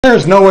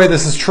There's no way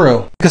this is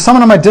true. Because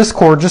someone on my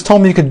Discord just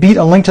told me you could beat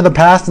A Link to the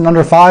Past in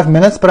under 5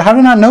 minutes, but how did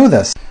I not know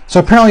this? So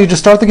apparently you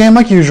just start the game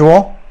like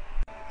usual,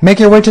 make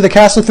your way to the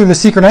castle through the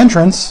secret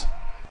entrance,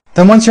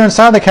 then once you're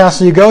inside the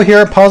castle you go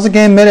here, pause the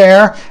game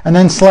mid-air, and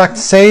then select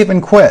save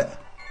and quit.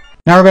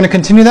 Now we're going to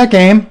continue that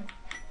game,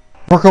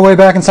 work our way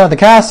back inside the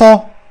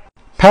castle,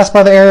 pass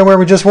by the area where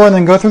we just were, and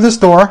then go through this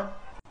door.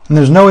 And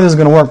there's no way this is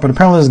going to work, but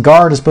apparently this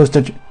guard is supposed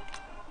to...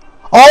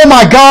 Oh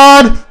my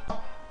god!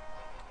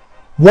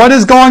 What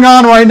is going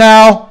on right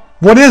now?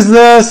 What is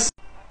this?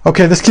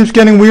 Okay, this keeps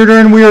getting weirder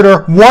and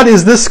weirder. What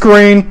is this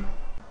screen?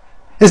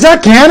 Is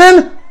that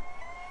canon?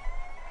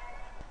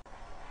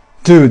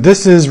 Dude,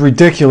 this is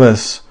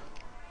ridiculous.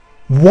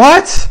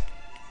 What?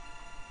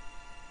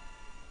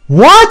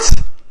 What?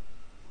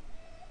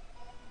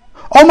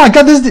 Oh my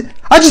god,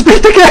 I just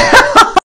beat the game!